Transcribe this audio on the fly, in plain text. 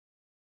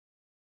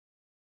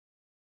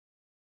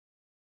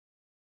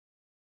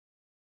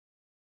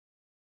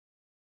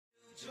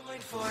No,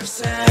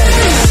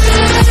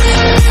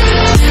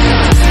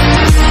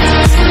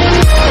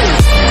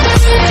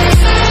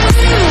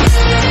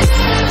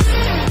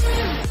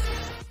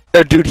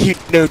 dude,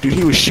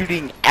 he was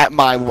shooting at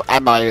my,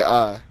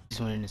 He's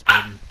one in this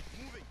building.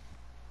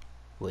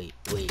 Wait.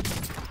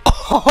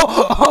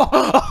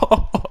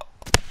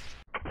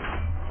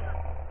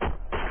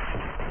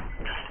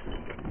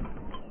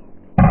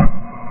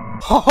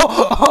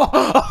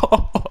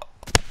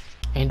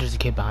 And there's a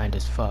kid behind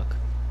us, fuck.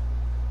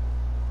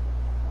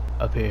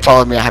 Up here.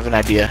 Follow me, I have an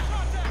idea.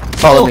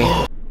 Follow me.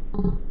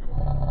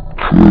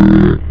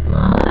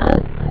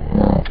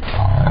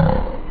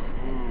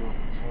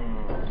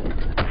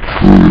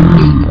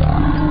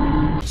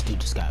 This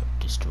dude just got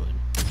destroyed.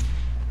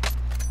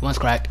 One's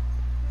cracked.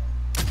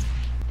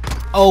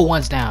 Oh,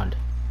 one's downed.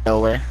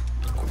 Nowhere.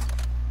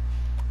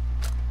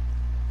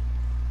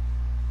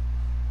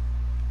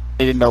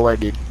 They didn't know where,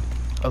 dude.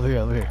 Over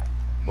here.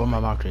 Where my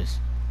marker is.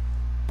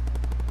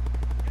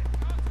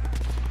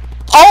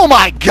 Oh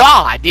my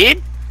god,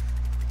 dude!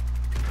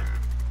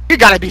 You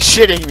gotta be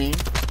shitting me.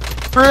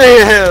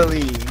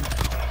 Really?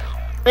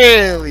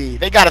 Really?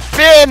 They gotta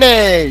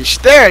finish!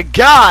 They're a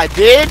god,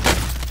 dude!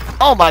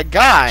 Oh my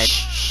god!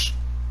 Shh.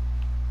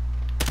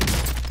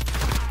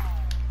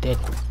 Dead.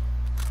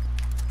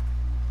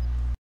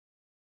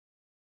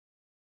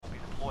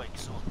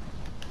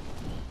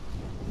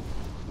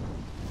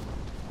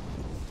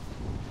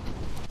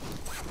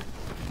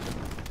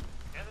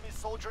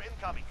 Soldier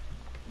incoming.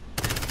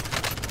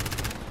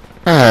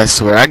 I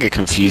swear, I get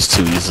confused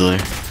too easily.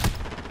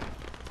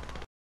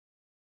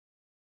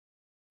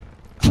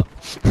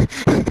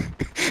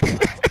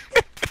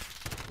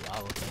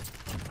 Wow, okay.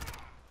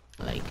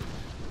 Like,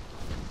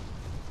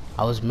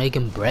 I was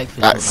making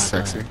breakfast. That's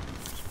sexy.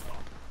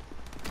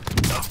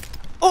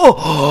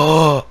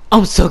 Oh,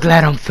 I'm so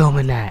glad I'm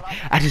filming that.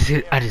 I just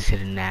hit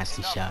a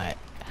nasty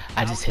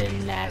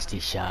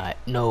shot.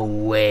 No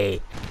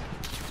way.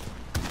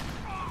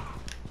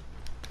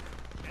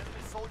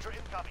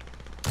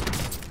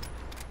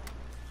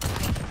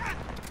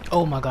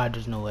 Oh my god,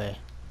 there's no way.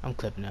 I'm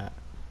clipping that.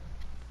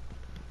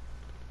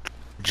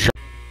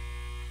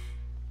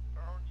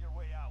 Earn your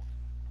way out.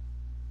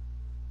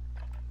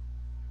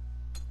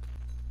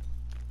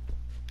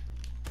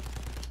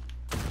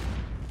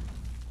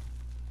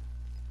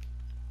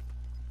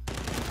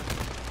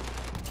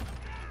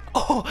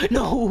 Oh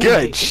no!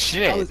 Good way.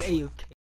 shit. I was AFK.